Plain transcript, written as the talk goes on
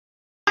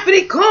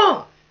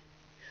Capricorn,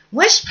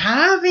 what's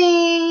popping?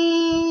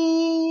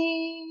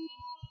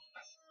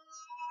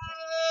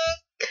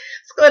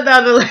 Let's go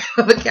down the line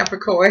of a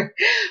Capricorn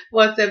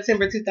for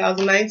September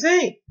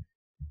 2019.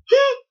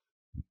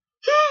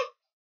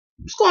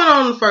 What's going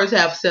on in the first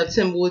half of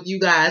September with you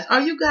guys?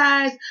 Are you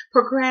guys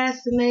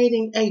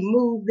procrastinating a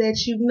move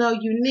that you know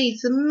you need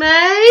to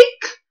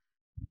make?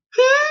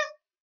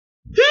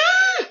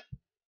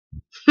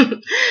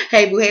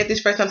 Hey, boo, hey, if this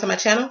is your first time to my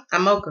channel,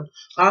 I'm Mocha.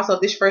 Also,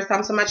 if this is your first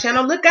time to my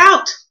channel, look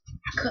out!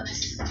 I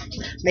cuss.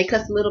 May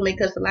cuss a little, may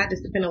cuss a lot,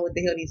 just depending on what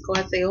the hell these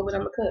cards say over,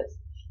 I'm a cuss.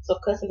 So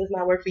if cussing does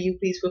not work for you,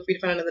 please feel free to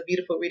find another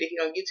beautiful reader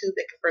here on YouTube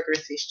that can further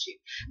assist you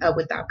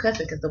without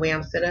cussing, because the way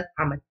I'm set up,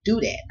 I'm going to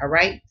do that, all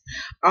right?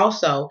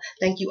 Also,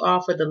 thank you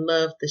all for the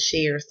love, the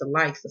shares, the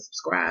likes, the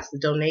subscribes, the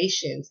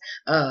donations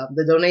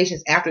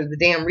after the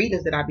damn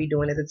readings that I be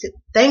doing as a tip.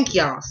 Thank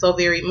y'all so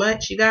very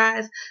much, you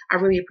guys. I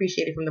really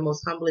appreciate it from the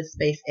most humblest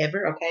space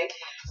ever, okay?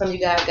 Some of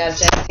you guys got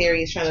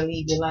Sagittarius trying to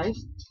lead your life.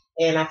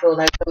 And I feel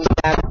like some of you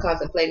guys are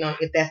contemplating on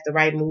if that's the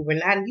right move or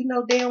not. And you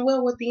know damn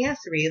well what the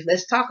answer is.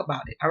 Let's talk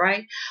about it, all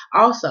right?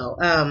 Also,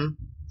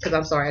 because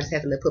I'm sorry, I just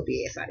had to let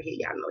puppy ass out of here.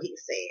 Y'all know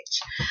he's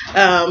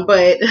Sag.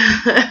 But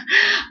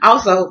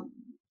also,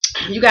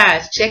 you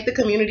guys check the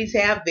community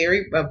tab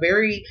very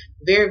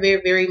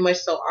much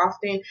so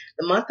often.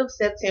 The month of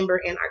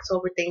September and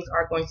October, things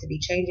are going to be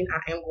changing. I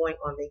am going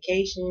on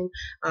vacation,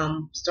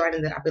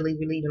 starting I believe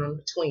we're leaving on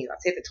the 20th. I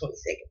said the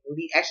 22nd. We'll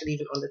be actually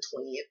leaving on the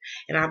 20th,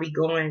 and I'll be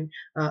going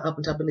up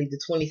until I believe the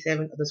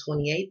 27th or the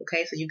 28th.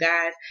 Okay, so you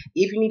guys,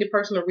 if you need a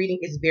personal reading,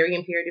 it's very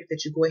imperative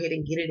that you go ahead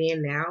and get it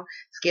in now.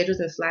 Schedules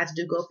and slots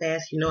do go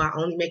fast. You know, I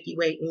only make you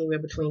wait anywhere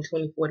between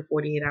 24 to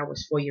 48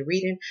 hours for your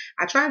reading.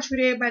 I try and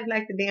treat everybody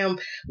like the damn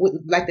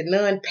like the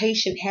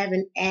non-patient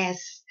having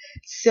ass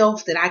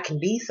self that I can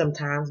be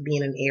sometimes,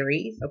 being an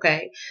Aries,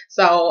 okay?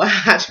 So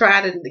I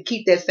try to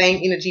keep that same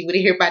energy with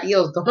everybody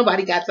else. Don't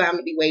nobody got time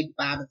to be waiting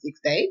 5 or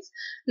 6 days.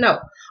 No.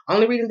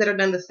 Only readings that are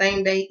done the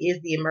same day is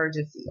the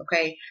emergency,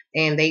 okay?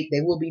 And they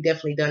will be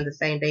definitely done the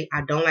same day.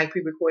 I don't like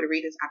pre-recorded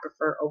readings. I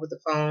prefer over the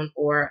phone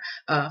or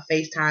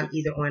FaceTime,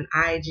 either on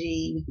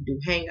IG. We can do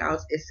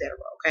Hangouts, etc.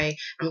 Okay?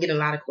 I'm getting a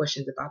lot of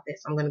questions about that,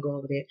 so I'm going to go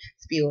over that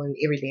spiel in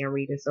every damn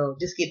reading. So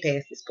just get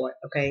past this part,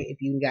 okay, if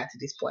you got to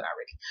this point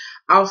already.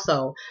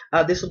 Also,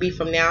 this will be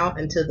from now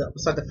until the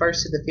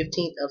 1st to the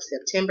 15th of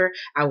September.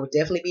 I will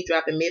definitely be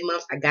dropping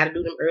mid-months. I got to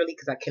do them early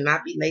because I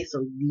cannot be late.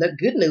 So the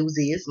good news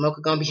is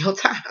Mocha going to be on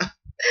time.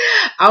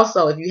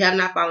 Also, if you have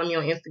not followed me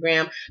on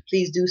Instagram,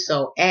 please do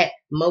so at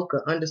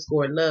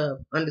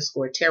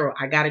Mocha_love_tarot.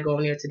 I gotta go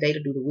on there today to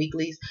do the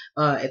weeklies.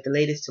 At the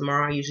latest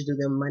tomorrow. I usually do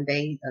them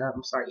Monday.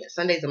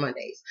 Sundays or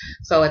Mondays.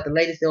 So at the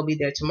latest they'll be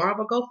there tomorrow.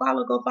 But go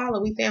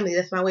follow. We family.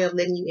 That's my way of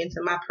letting you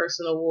into my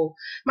personal world.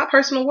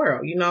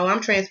 You know,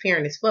 I'm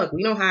transparent as fuck.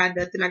 We don't hide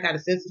nothing. I got a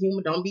sense of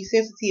humor. Don't be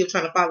sensitive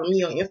trying to follow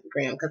me on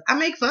Instagram because I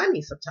make fun of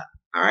me sometimes.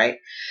 All right.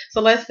 So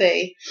let's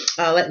say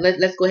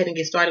let's go ahead and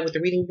get started with the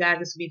reading, guys.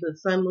 This will be for the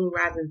Sun, Moon,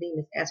 Rising,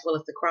 Venus, as well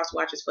as the cross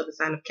watchers for the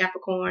sign of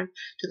Capricorn.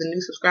 To the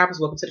new subscribers,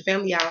 welcome to the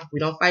family, y'all.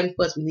 We don't fight and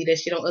fuss. We leave that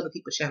shit on other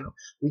people's channel.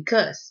 We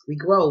cuss, we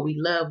grow, we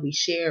love, we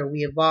share, we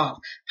evolve.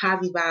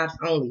 Positive vibes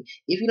only.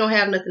 If you don't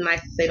have nothing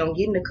nice to say, don't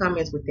get in the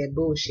comments with that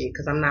bullshit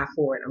because I'm not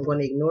for it. I'm going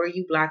to ignore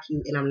you, block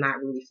you, and I'm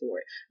not really for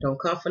it. Don't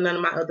come for none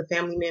of my other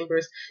family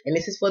members. And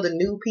this is for the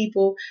new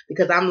people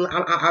because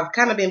I've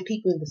kind of been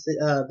peeping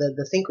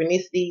the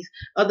synchronicities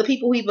of the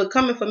people who either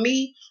coming for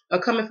me or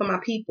coming for my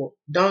people.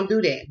 Don't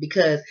do that,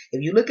 because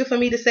if you're looking for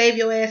me to save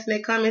your ass in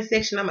that comment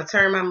section, I'm going to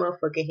turn my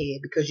motherfucking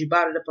head because you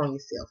brought it up on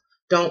yourself.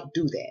 Don't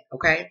do that,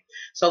 okay?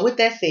 So with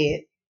that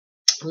said,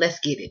 let's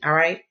get it, all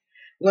right?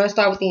 We're going to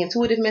start with the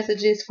intuitive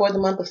messages for the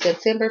month of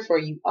September for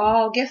you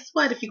all. Guess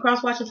what? If you're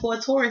cross-watching for a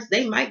Taurus,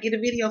 they might get a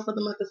video for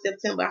the month of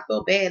September. I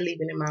feel bad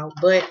leaving them out,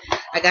 but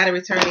I got to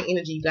return the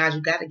energy, you guys.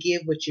 You got to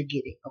give what you're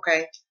getting,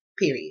 okay?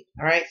 Period.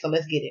 All right? So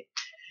let's get it.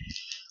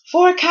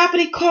 For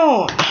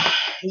Capricorn,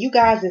 you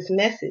guys'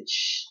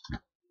 message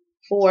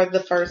for the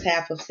first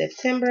half of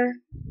September.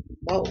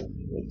 Whoa, let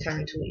me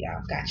turn to it,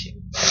 y'all. Got you.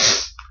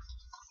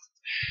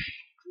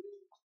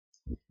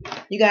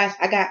 You guys,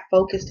 I got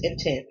focused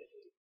intent.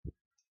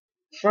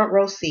 Front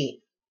row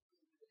seat.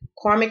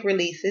 Karmic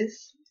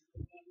releases.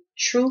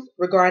 Truth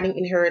regarding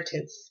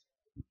inheritance.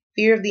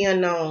 Fear of the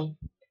unknown.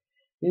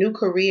 New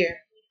career.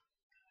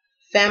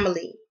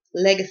 Family.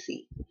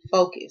 Legacy.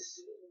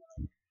 Focus.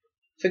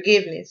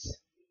 Forgiveness.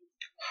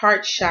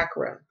 Heart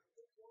chakra.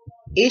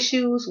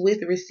 Issues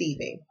with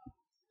receiving.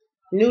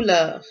 New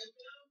love.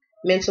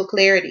 Mental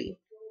clarity.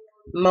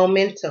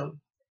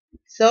 Momentum.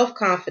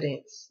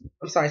 Self-confidence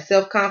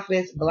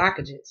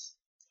blockages.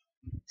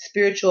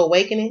 Spiritual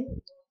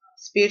awakening.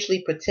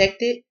 Spiritually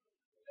protected.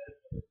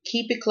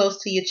 Keep it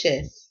close to your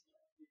chest.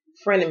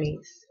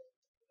 Frenemies.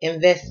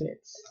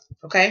 Investments.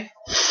 Okay?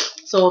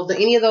 So if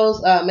any of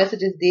those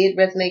messages did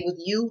resonate with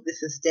you,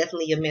 this is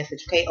definitely a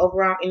message. Okay?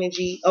 Overall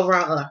energy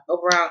around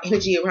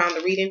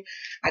the reading,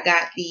 I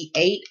got the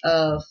 8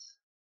 of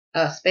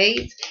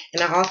spades,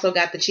 and I also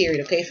got the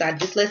chariot. Okay, so it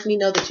just lets me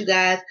know that you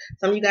guys,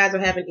 some of you guys are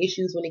having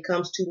issues when it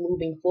comes to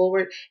moving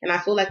forward, and I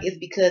feel like it's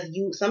because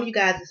some of you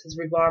guys, this is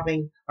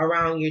revolving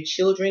around your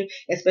children,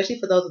 especially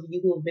for those of you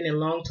who have been in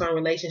long-term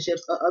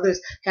relationships, or others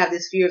have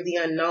this fear of the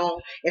unknown,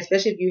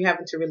 especially if you're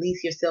having to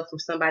release yourself from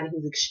somebody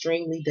who's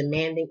extremely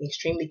demanding,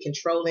 extremely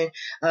controlling.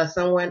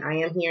 Someone, I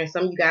am hearing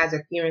some of you guys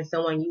are fearing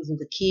someone using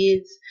the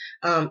kids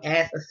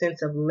as a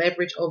sense of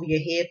leverage over your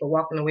head for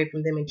walking away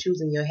from them and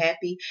choosing your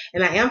happy.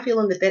 And I am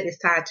feeling that is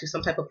tied to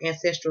some type of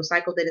ancestral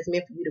cycle that is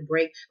meant for you to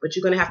break, but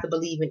you're going to have to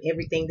believe in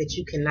everything that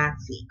you cannot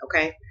see.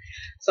 Okay,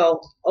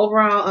 so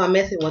overall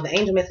message, well, the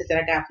angel message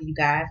that I got for you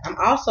guys, I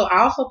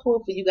also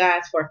pulled for you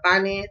guys for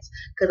finance,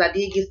 because I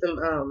did get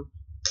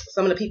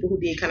some of the people who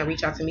did kind of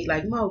reach out to me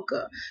like,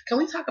 Mocha, can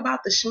we talk about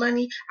the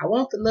shmoney? I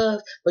want the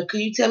love, but could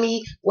you tell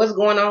me what's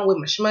going on with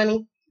my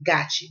shmoney?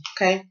 Got you.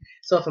 Okay,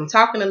 so if I'm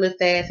talking a little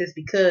fast, it's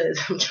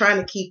because I'm trying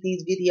to keep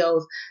these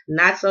videos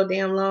not so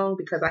damn long,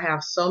 because I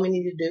have so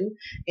many to do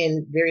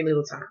in very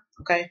little time.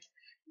 Okay.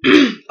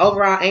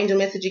 Overall angel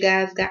message you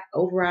guys got,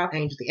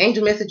 the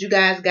angel message you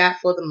guys got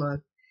for the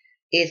month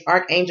is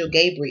Archangel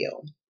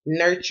Gabriel.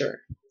 Nurture.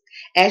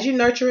 As you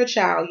nurture a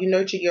child, you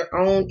nurture your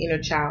own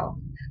inner child.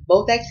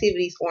 Both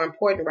activities are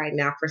important right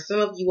now. For some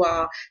of you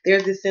all,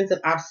 there's this sense of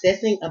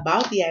obsessing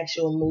about the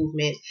actual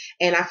movement.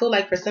 And I feel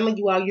like for some of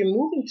you all, you're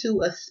moving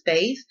to a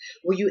space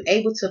where you're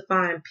able to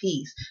find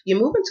peace.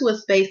 You're moving to a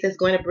space that's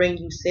going to bring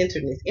you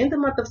centeredness. In the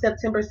month of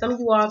September, some of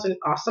you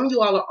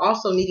all are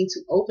also needing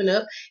to open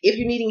up. If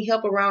you're needing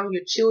help around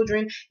your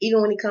children,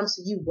 even when it comes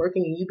to you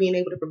working and you being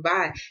able to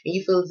provide, and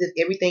you feel as if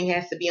everything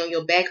has to be on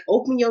your back,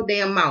 open your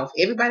damn mouth.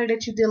 Everybody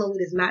that you're dealing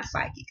with is not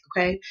psychic,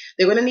 okay?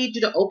 They're going to need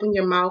you to open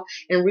your mouth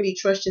and really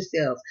trust yourselves.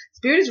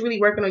 Spirit is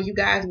really working on you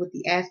guys with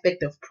the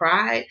aspect of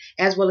pride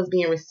as well as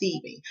being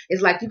receiving.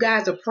 It's like you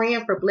guys are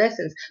praying for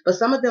blessings, but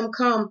some of them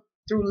come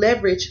through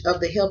leverage from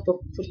the help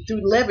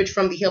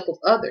of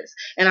others.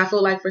 And I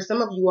feel like for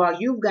some of you all,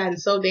 you've gotten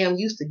so damn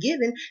used to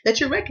giving that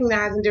you're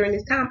recognizing during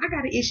this time, I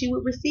got an issue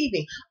with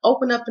receiving.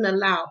 Open up and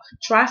allow.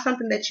 Try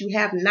something that you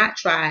have not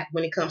tried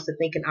when it comes to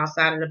thinking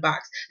outside of the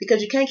box,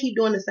 because you can't keep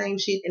doing the same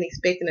shit and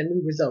expecting a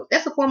new result.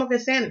 That's a form of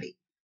insanity.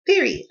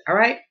 Period. All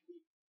right.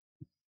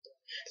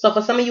 So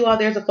for some of you all,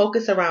 there's a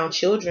focus around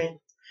children.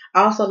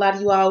 Also, a lot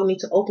of you all need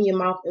to open your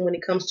mouth and when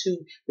it comes to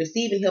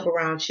receiving help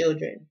around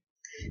children.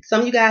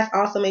 Some of you guys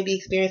also may be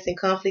experiencing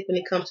conflict when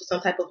it comes to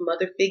some type of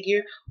mother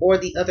figure or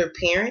the other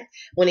parent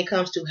when it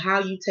comes to how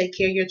you take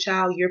care of your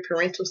child, your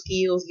parental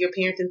skills, your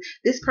parenting.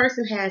 This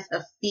person has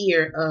a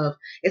fear of,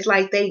 it's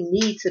like they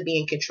need to be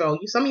in control.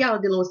 Some of y'all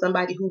are dealing with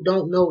somebody who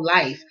don't know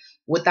life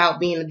without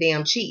being a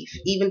damn chief,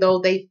 even though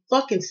they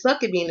fucking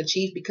suck at being a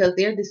chief, because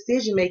their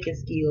decision-making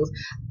skills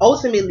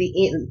ultimately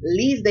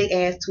leads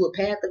their ass to a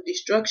path of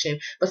destruction.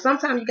 But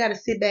sometimes you got to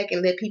sit back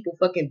and let people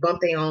fucking bump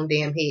their own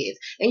damn heads.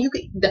 And you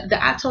could, the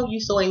I told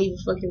you so ain't even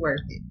fucking worth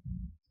it.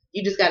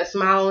 You just got to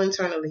smile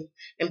internally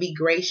and be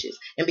gracious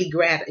and be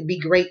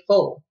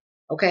grateful,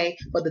 okay,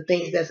 for the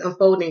things that's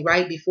unfolding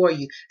right before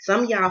you.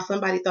 Some of y'all,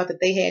 somebody thought that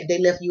they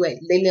left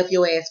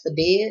your ass for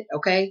dead,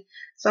 okay?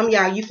 Some of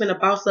y'all, you finna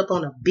boss up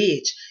on a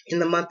bitch in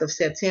the month of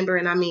September,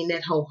 and I mean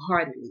that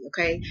wholeheartedly,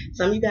 okay?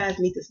 Some of you guys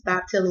need to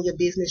stop telling your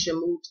business, your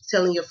moves,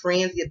 telling your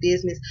friends your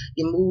business,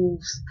 your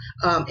moves,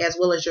 as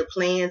well as your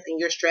plans and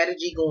your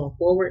strategy going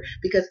forward,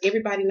 because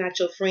everybody not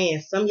your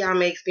friend. Some of y'all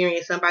may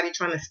experience somebody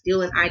trying to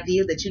steal an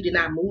idea that you did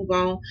not move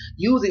on,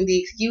 using the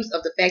excuse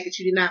of the fact that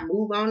you did not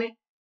move on it.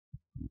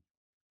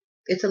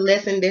 It's a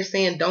lesson. They're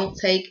saying don't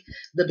take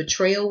the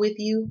betrayal with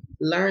you.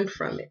 Learn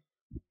from it.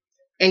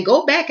 And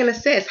go back and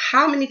assess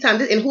how many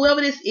times, and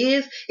whoever this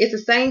is, it's the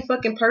same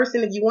fucking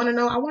person. If you want to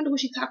know, I wonder what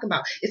she's talking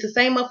about. It's the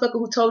same motherfucker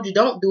who told you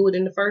don't do it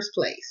in the first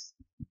place.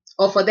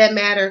 Or for that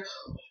matter,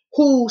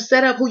 who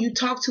you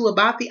talked to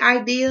about the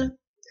idea.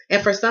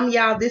 And for some of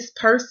y'all, this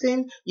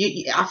person,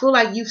 I feel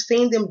like you've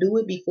seen them do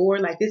it before.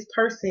 Like this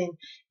person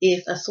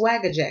is a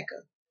swagger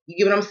jacker. You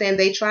get what I'm saying?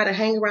 They try to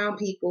hang around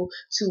people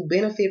to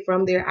benefit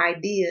from their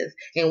ideas.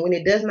 And when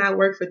it does not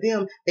work for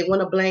them, they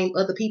want to blame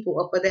other people,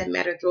 or for that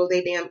matter, throw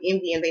their damn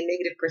envy and their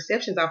negative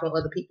perceptions off on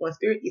other people. And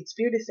Spirit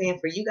is saying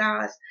for you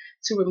guys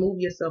to remove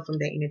yourself from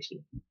that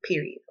energy,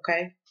 period.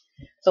 Okay?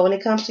 So when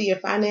it comes to your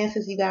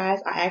finances, you guys,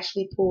 I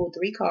actually pulled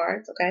 3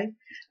 cards. Okay?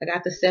 I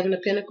got the 7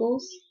 of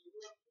Pentacles.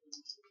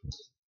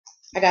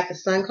 I got the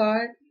Sun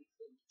card.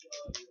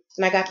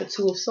 And I got the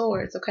 2 of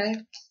Swords. Okay?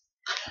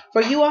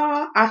 For you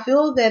all, I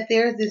feel that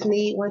there's this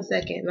need. One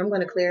second, and I'm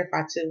going to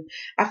clarify too.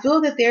 I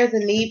feel that there's a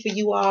need for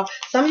you all.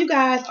 Some of you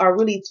guys are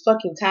really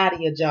fucking tired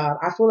of your job.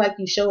 I feel like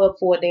you show up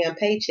for a damn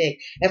paycheck.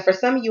 And for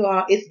some of you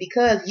all, it's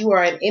because you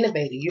are an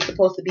innovator. You're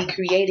supposed to be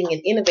creating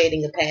and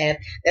innovating a path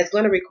that's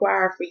going to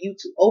require for you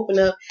to open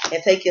up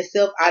and take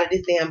yourself out of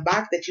this damn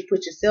box that you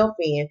put yourself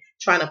in,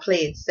 trying to play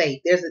it safe.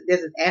 There's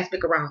an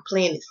aspect around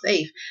playing it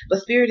safe.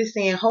 But Spirit is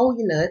saying, hold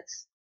your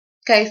nuts.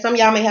 Okay, some of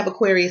y'all may have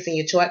Aquarius in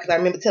your chart, because I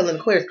remember telling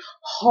Aquarius,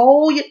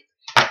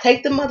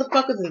 take the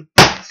motherfuckers and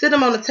sit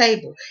them on the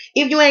table.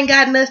 If you ain't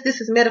got nuts,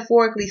 this is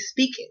metaphorically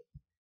speaking.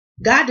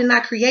 God did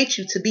not create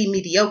you to be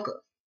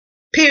mediocre.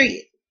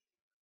 Period.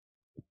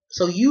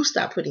 So you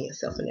stop putting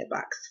yourself in that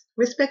box.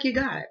 Respect your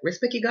God.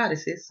 Respect your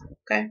goddesses.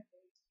 Okay.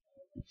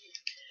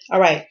 All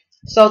right.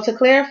 So to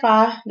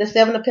clarify the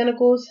Seven of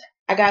Pentacles,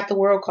 I got the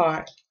World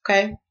card.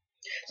 Okay.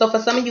 So for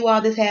some of you all,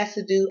 this has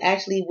to do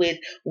actually with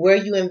where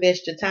you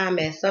invest your time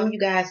at. Some of you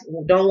guys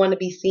don't want to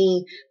be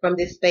seen from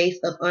this space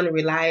of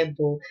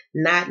unreliable,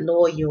 not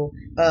loyal,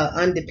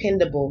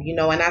 undependable, you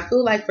know. And I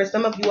feel like for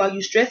some of you all,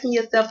 you stressing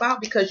yourself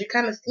out because you're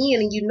kind of seeing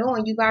and you know,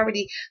 and you've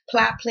already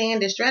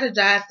planned, and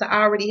strategized to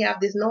already have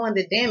this knowing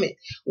that, damn it,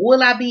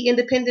 will I be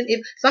independent?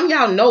 If some of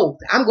y'all know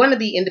I'm going to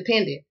be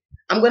independent.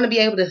 I'm going to be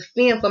able to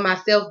fend for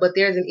myself, but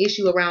there's an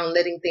issue around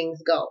letting things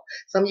go.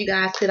 Some of you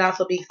guys could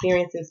also be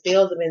experiencing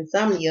spells of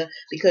insomnia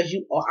because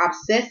you are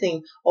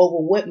obsessing over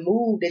what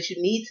move that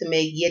you need to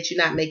make, yet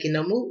you're not making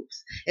no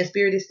moves. And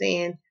Spirit is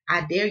saying,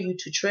 I dare you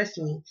to trust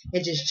me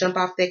and just jump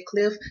off that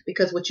cliff,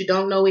 because what you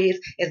don't know is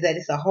that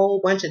it's a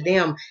whole bunch of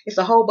damn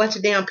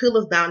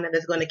pillars down there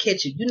that's going to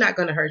catch you. You're not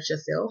going to hurt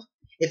yourself.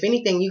 If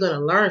anything, you're going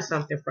to learn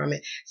something from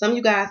it. Some of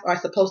you guys are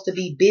supposed to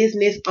be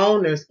business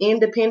owners,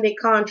 independent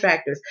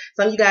contractors.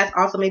 Some of you guys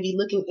also may be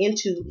looking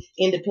into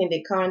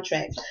independent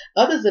contracts.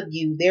 Others of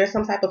you, there's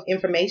some type of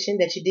information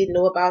that you didn't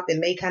know about that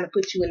may kind of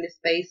put you in this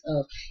space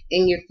of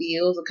in your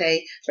fields,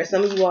 okay? For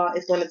some of you all,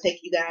 it's going to take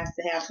you guys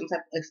to have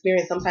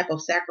experience some type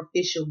of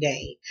sacrificial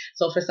gain.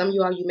 So for some of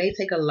you all, you may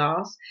take a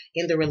loss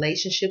in the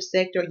relationship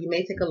sector, you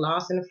may take a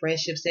loss in the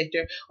friendship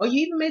sector, or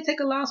you even may take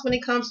a loss when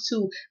it comes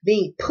to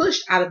being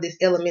pushed out of this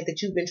element that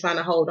you've been trying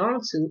to hold on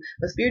to.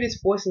 But Spirit is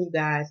forcing you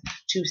guys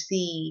to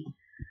see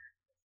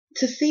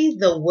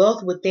the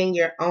wealth within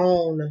your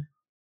own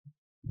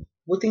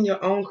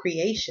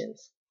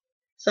creations.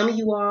 Some of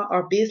you all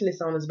are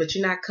business owners, but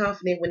you're not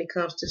confident when it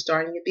comes to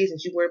starting your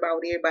business. You worry about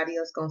what everybody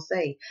else gonna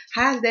say.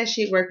 How's that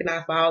shit working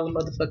out for all the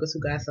motherfuckers who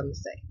got something to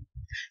say?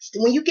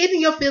 When you get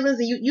in your feelings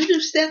and you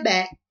just step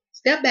back,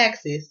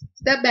 sis,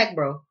 step back,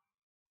 bro,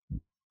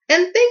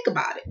 and think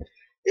about it.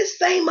 This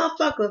same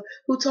motherfucker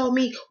who told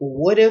me, well,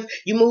 what if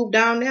you move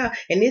down there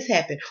and this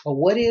happened? Or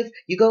what if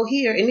you go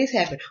here and this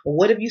happened? Or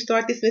what if you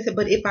start this and this?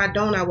 But if I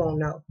don't, I won't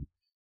know.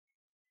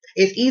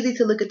 It's easy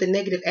to look at the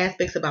negative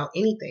aspects about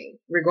anything,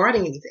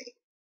 regarding anything.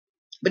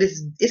 But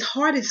it's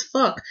hard as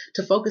fuck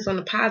to focus on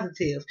the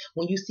positive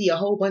when you see a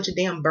whole bunch of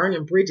damn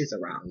burning bridges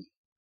around you.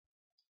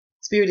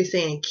 Spirit is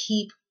saying,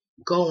 keep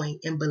going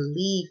and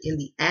believe in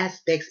the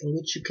aspects in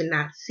which you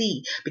cannot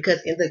see.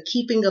 Because in the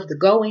keeping of the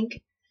going,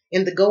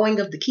 in the going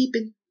of the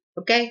keeping,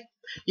 okay,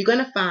 you're going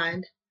to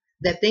find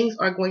that things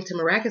are going to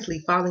miraculously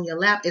fall in your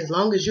lap as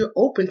long as you're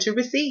open to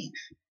receive.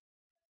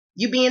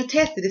 You being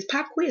tested. It's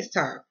pop quiz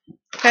time,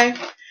 okay?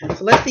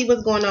 So let's see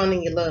what's going on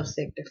in your love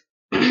sector.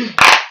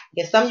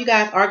 Yes, some of you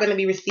guys are going to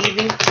be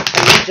receiving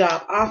a new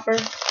job offer.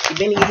 You've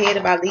been in your head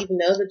about leaving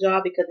the other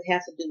job because it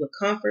has to do with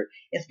comfort.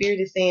 And Spirit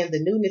is saying the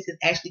newness is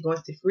actually going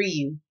to free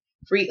you.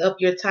 Free up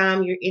your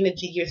time, your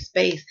energy, your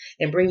space,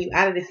 and bring you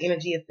out of this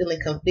energy of feeling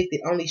conflicted,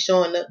 only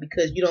showing up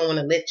because you don't want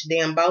to let your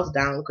damn boss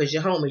down because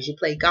you're homies, you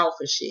play golf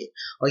and shit.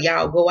 Or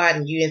y'all go out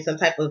and you're in some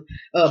type of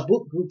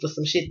book group or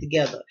some shit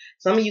together.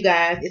 Some of you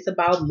guys, it's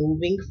about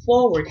moving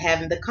forward,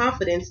 having the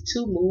confidence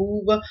to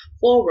move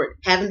forward.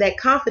 Having that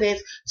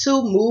confidence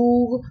to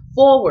move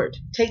forward.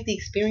 Take the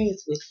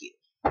experience with you.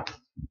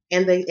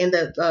 And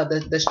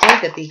the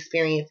strength that the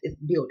experience is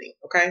building,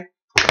 okay?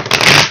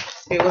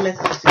 Spirit, what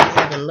message do you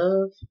have in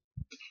love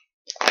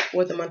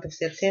for the month of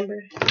September?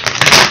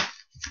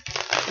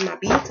 My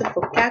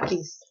beautiful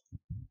Cappies.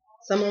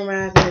 Sun, Moon,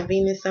 Rising, and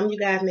Venus. Some of you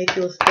guys may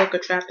feel stuck or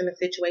trapped in a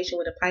situation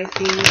with a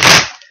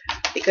Pisces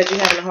because you're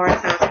having a hard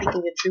time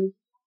speaking your truth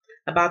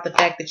about the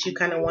fact that you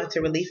kind of want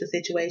to release a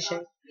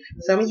situation.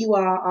 Some of you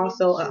are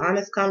also, an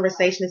honest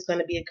conversation is going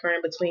to be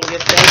occurring between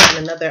yourself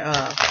and another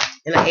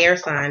in an air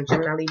sign,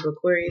 Gemini, Libra,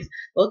 Aquarius.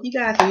 Both you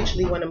guys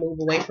usually want to move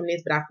away from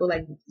this, but I feel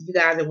like you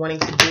guys are wanting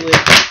to do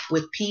it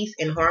with peace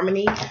and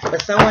harmony.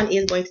 But someone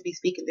is going to be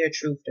speaking their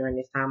truth during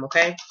this time,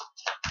 okay?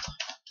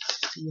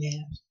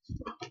 Yeah.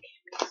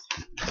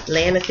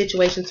 Laying the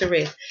situation to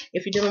rest.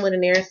 If you're dealing with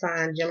an air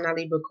sign, Gemini,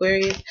 Libra,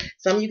 Aquarius,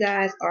 some of you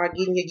guys are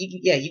getting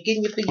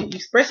you're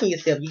expressing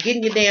yourself. You're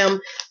getting your damn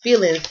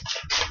feelings.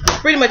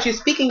 Pretty much you're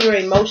speaking your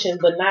emotions,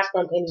 but not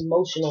from an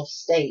emotional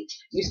state.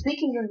 You're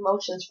speaking your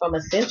emotions from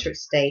a centered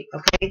state,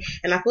 okay?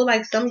 And I feel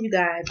like some of you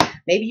guys,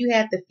 maybe you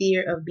have the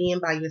fear of being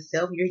by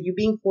yourself. You're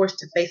being forced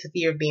to face the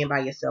fear of being by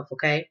yourself,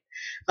 okay?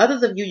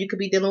 Others of you, you could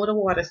be dealing with a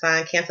water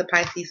sign, Cancer,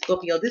 Pisces,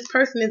 Scorpio. This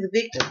person is a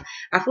victim.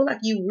 I feel like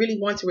you really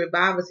want to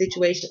revive a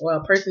situation,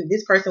 or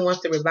this person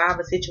wants to revive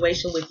a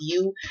situation with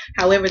you.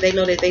 However, they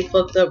know that they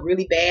fucked up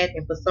really bad,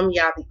 and for some of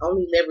y'all, the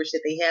only leverage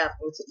that they have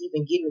to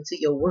even get into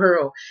your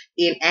world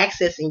in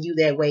accessing you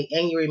that way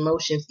and your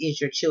emotions is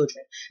your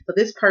children. So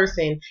this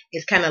person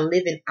is kind of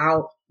living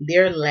out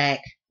their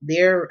lack,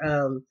 their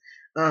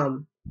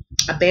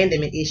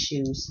abandonment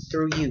issues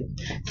through you.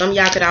 Some of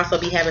y'all could also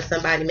be having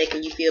somebody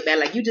making you feel bad,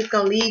 like, you just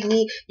gonna leave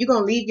me? You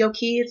gonna leave your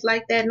kids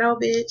like that? No,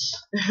 bitch.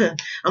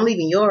 I'm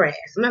leaving your ass.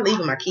 I'm not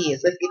leaving my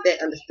kids. Let's get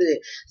that understood.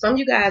 Some of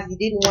you guys, you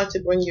didn't want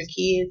to bring your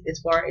kids as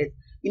far as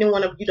you don't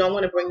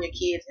want to bring your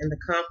kids in the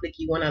conflict.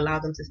 You want to allow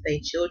them to stay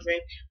children,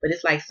 but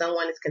it's like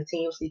someone is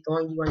continuously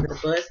throwing you under the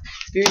bus.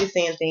 Spirit is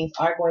saying things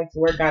are going to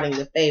work out in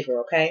your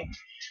favor, okay?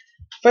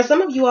 For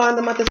some of you all in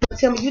the month of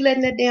September, you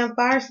letting that damn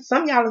fire.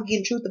 Some of y'all are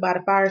getting truth about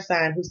a fire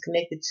sign who's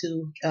connected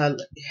to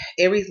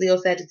Aries, Leo,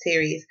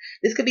 Sagittarius.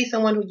 This could be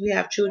someone who you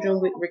have children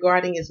with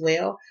regarding as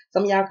well.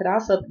 Some of y'all could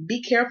also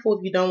be careful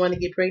if you don't want to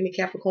get pregnant,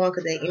 Capricorn,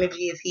 because that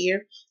energy is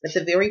here. It's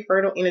a very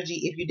fertile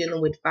energy if you're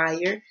dealing with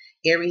fire,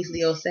 Aries,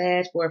 Leo,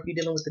 Sag, or if you're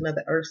dealing with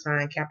another earth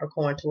sign,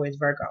 Capricorn, Taurus,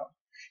 Virgo.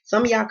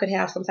 Some of y'all could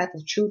have some type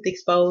of truth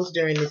exposed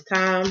during this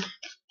time,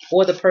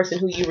 or the person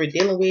who you were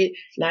dealing with.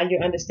 Now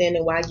you're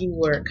understanding why you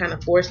were kind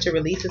of forced to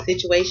release a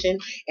situation.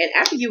 And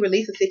after you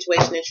release a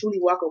situation and truly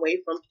walk away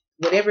from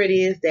whatever it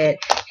is that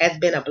has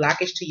been a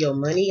blockage to your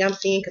money, I'm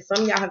seeing, because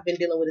some of y'all have been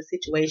dealing with a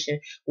situation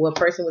where a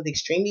person was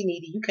extremely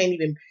needy. You can't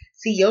even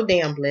see your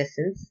damn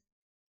blessings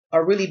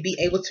or really be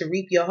able to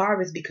reap your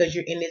harvest because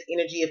you're in this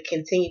energy of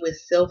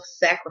continuous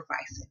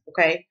self-sacrificing.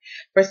 Okay.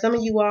 For some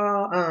of you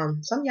all,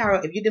 some of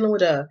y'all, if you're dealing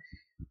with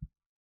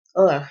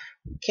I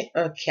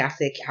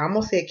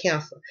almost said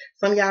cancer.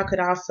 Some of y'all could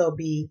also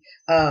be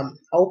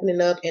opening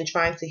up and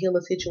trying to heal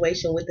a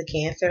situation with the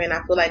cancer. And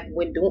I feel like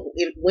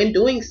when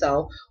doing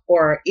so,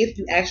 or if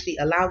you actually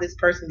allow this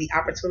person the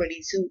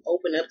opportunity to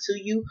open up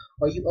to you,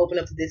 or you open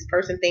up to this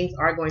person, things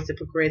are going to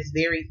progress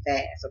very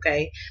fast.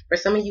 Okay. For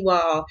some of you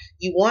all,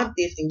 you want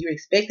this and you're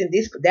expecting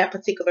that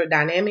particular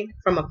dynamic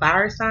from a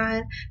fire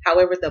sign.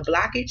 However, the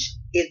blockage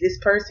is this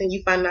person.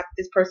 You find out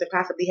this person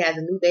possibly has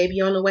a new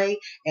baby on the way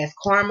as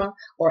karma,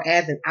 or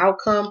as an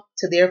outcome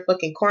to their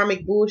fucking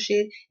karmic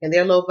bullshit and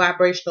their low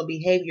vibrational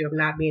behavior of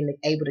not being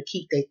able to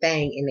keep their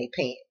thing in their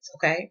pants.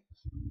 Okay.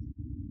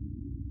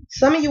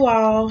 Some of you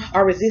all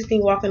are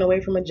resisting walking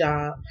away from a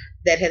job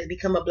that has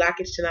become a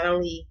blockage to not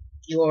only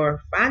your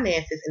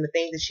finances and the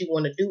things that you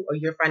want to do or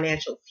your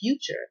financial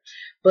future,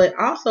 but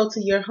also to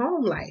your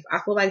home life. I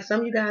feel like some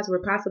of you guys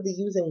were possibly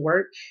using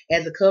work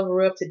as a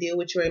cover up to deal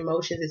with your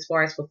emotions as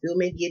far as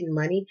fulfillment, getting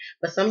money.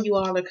 But some of you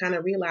all are kind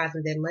of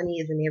realizing that money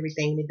isn't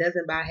everything. It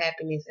doesn't buy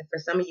happiness. And for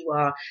some of you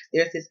all,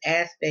 there's this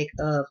aspect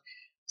of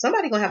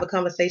somebody gonna have a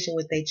conversation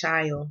with their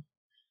child.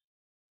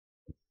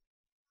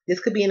 This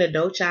could be an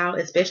adult child,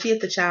 especially if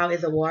the child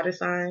is a water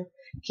sign,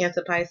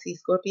 Cancer, Pisces,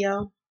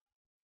 Scorpio,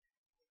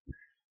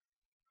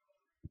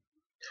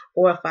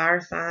 or a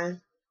fire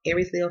sign,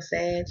 Aries, Leo,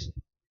 Sag.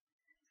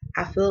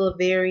 I feel a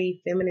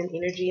very feminine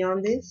energy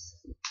on this.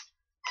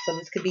 So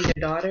this could be your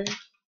daughter.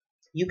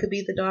 You could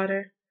be the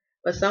daughter.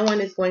 But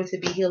someone is going to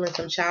be healing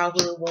some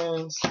childhood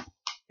wounds.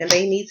 And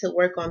they need to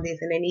work on this.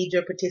 And they need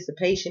your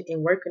participation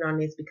in working on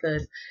this,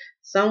 because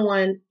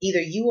someone,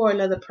 either you or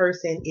another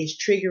person, is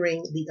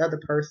triggering the other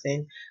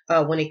person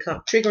when it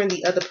comes triggering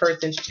the other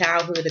person's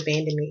childhood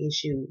abandonment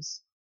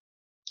issues.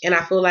 And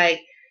I feel like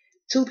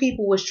two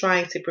people was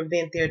trying to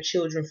prevent their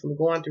children from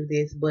going through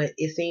this, but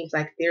it seems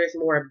like there is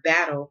more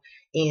battle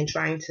in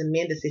trying to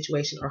mend the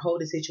situation or hold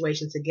the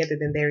situation together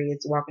than there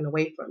is walking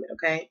away from it.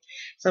 Okay.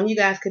 Some of you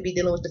guys could be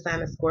dealing with the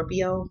sign of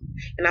Scorpio,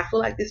 and I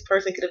feel like this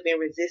person could have been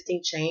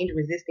resisting change,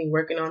 resisting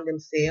working on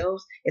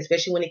themselves,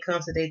 especially when it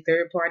comes to their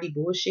third party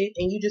bullshit,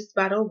 and you just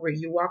about over it.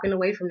 You're walking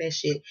away from that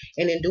shit,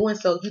 and in doing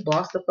so, you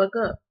bossed the fuck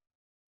up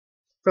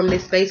from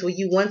this space where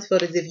you once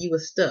felt as if you were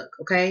stuck.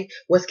 Okay,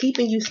 what's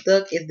keeping you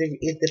stuck is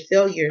the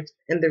failure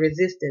and the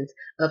resistance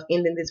of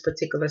ending this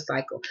particular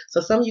cycle.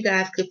 So some of you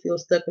guys could feel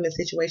stuck in a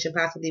situation,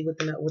 possibly with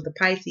the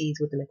Pisces,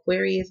 with an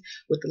Aquarius,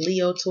 with the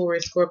Leo,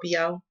 Taurus,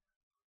 Scorpio.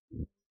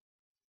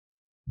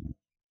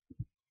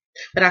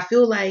 But I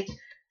feel like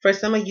for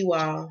some of you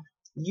all,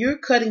 you're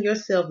cutting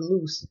yourself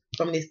loose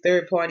from this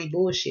third party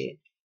bullshit.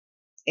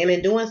 And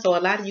in doing so,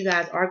 a lot of you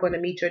guys are going to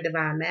meet your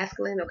divine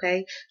masculine,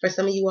 okay? For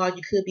some of you all,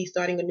 you could be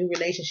starting a new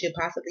relationship,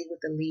 possibly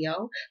with a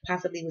Leo,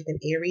 possibly with an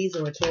Aries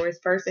or a Taurus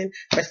person.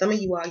 For some of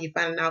you all, you're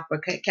finding out, for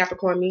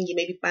Capricorn meaning, you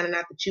may be finding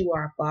out that you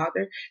are a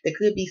father. There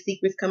could be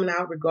secrets coming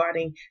out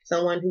regarding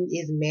someone who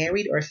is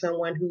married or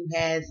someone who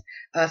has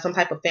some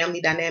type of family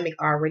dynamic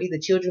already.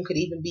 The children could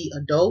even be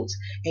adults,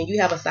 and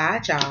you have a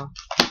side child.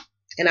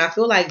 And I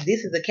feel like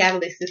this is a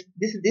catalyst.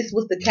 This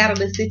was the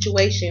catalyst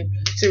situation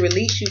to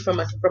release you from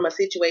a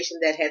situation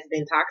that has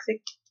been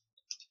toxic,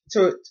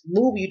 to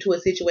move you to a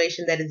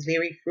situation that is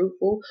very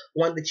fruitful,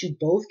 one that you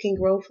both can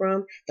grow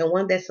from, and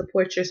one that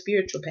supports your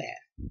spiritual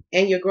path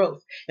and your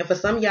growth. And for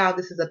some of y'all,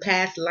 this is a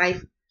past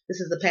life. This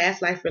is a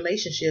past life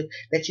relationship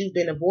that you've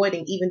been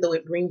avoiding, even though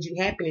it brings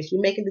you happiness. You're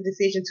making the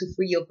decision to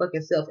free your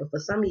fucking self. And for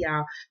some of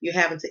y'all, you're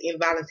having to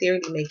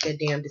involuntarily make that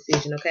damn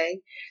decision, okay?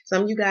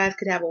 Some of you guys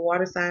could have a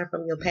water sign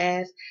from your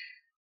past.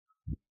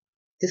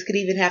 This could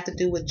even have to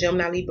do with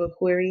Gemini, Libra,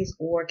 Aquarius,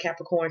 or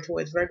Capricorn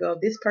towards Virgo.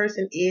 This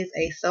person is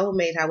a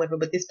soulmate, however,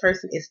 but this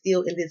person is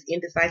still in this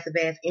indecisive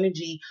ass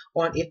energy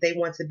on if they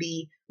want to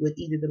be with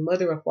either the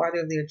mother or father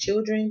of their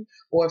children,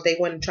 or if they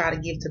want to try to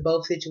give to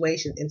both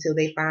situations until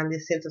they find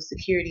this sense of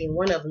security in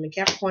one of them. And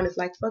Capricorn is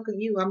like, fuck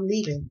you, I'm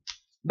leaving.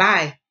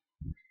 Bye.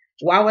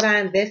 Why would I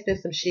invest in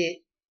some shit?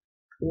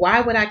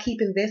 Why would I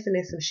keep investing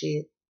in some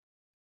shit?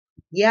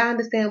 Yeah, I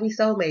understand we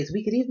soulmates.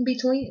 We could even be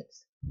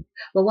twins.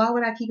 But why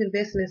would I keep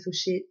investing in some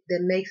shit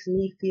that makes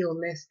me feel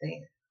less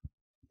than?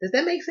 Does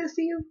that make sense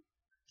to you?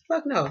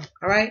 Fuck no.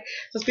 All right.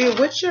 So Spirit,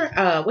 what's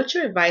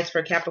your advice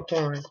for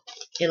Capricorn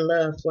in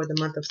love for the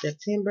month of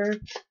September?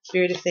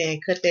 Spirit is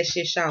saying, cut that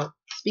shit short.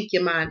 Speak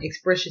your mind,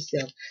 express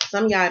yourself.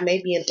 Some of y'all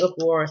may be in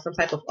uproar or some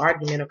type of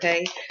argument,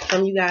 okay?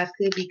 Some of you guys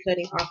could be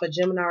cutting off a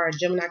Gemini, or a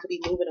Gemini could be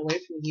moving away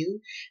from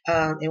you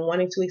and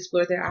wanting to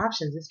explore their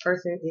options. This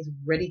person is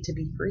ready to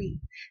be free.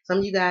 Some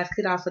of you guys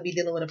could also be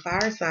dealing with a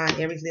fire sign,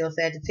 Aries, Leo,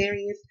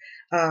 Sagittarius,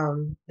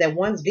 that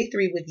wants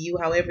victory with you.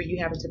 However,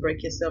 you having to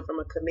break yourself from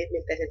a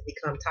commitment that has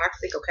become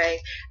toxic, okay?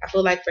 I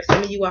feel like for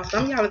some of you all,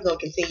 some of y'all is going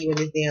to continue in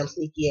this damn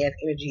sneaky ass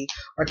energy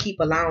or keep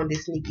allowing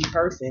this sneaky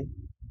person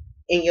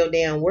in your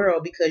damn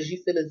world because you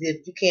feel as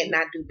if you can't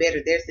not do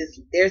better. There's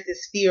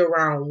this fear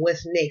around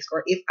what's next,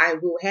 or if I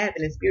will have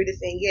it. And Spirit is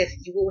saying, yes,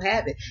 you will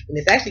have it. And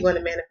it's actually going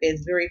to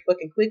manifest very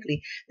fucking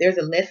quickly. There's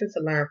a lesson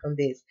to learn from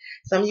this.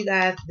 Some of you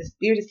guys, the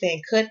Spirit is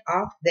saying, cut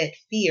off that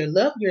fear.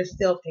 Love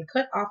yourself and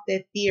cut off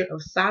that fear of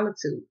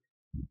solitude.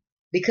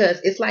 Because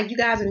it's like you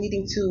guys are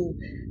needing to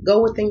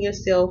go within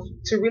yourself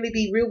to really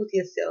be real with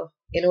yourself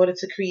in order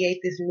to create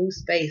this new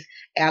space.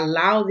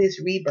 Allow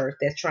this rebirth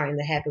that's trying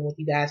to happen with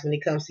you guys when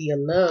it comes to your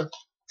love,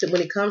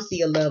 when it comes to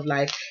your love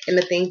life and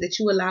the things that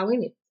you allow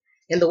in it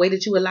and the way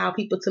that you allow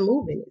people to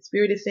move in it.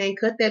 Spirit is saying,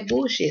 cut that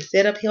bullshit.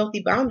 Set up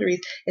healthy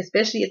boundaries,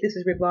 especially if this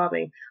is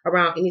revolving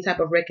around any type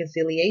of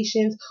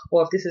reconciliations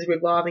or if this is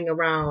revolving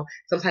around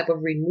some type of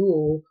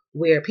renewal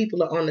where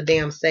people are on the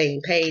damn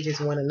same page as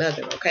one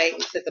another, okay?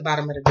 It's at the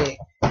bottom of the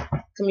deck.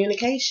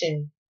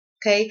 Communication.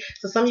 Okay,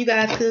 so some of you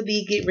guys could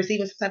be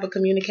receiving some type of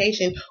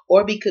communication,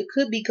 or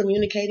could be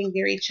communicating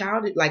very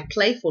childish, like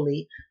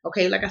playfully.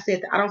 Okay, like I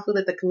said, I don't feel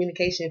that the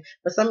communication,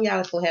 for some of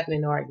y'all, it's gonna happen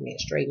in an argument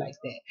straight like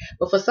that.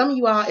 But for some of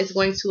you all, it's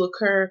going to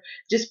occur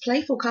just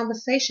playful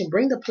conversation.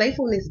 Bring the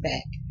playfulness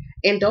back.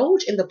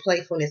 Indulge in the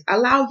playfulness.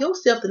 Allow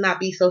yourself to not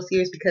be so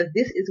serious because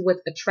this is what's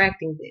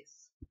attracting this.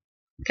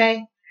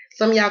 Okay.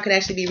 Some of y'all could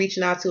actually be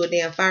reaching out to a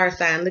damn fire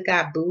sign. Look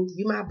out, boo.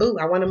 You my boo.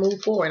 I want to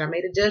move forward. I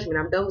made a judgment.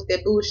 I'm done with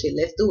that bullshit.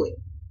 Let's do it.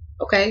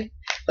 Okay?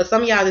 But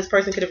some of y'all, this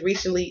person could have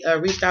recently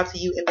reached out to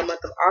you in the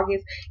month of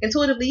August.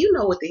 Intuitively, you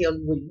know what the hell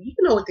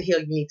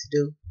you need to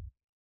do.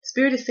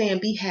 Spirit is saying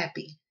be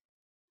happy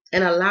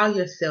and allow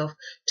yourself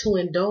to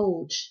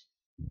indulge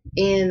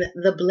in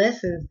the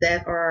blessings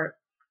that are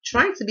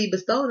trying to be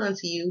bestowed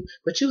unto you,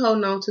 but you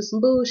holding on to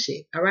some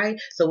bullshit. All right?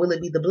 So will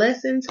it be the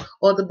blessings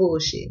or the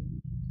bullshit?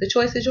 The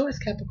choice is yours,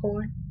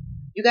 Capricorn.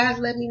 You guys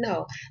let me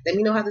know. Let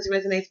me know how this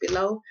resonates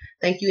below.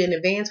 Thank you in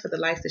advance for the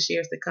likes, the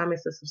shares, the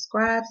comments, the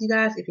subscribes. You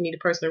guys, if you need a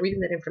personal reading,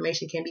 that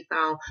information can be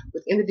found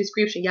within the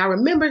description. Y'all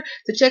remember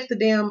to check the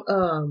damn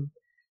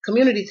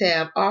community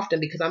tab often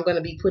because I'm going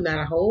to be putting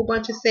out a whole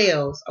bunch of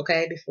sales,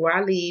 okay, before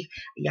I leave.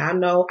 Y'all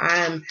know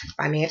I'm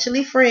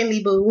financially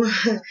friendly, boo.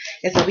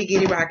 And so we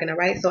get it rocking, all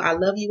right? So I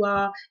love you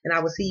all, and I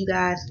will see you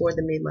guys for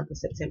the mid-month of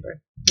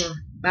September.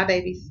 Bye,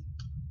 babies.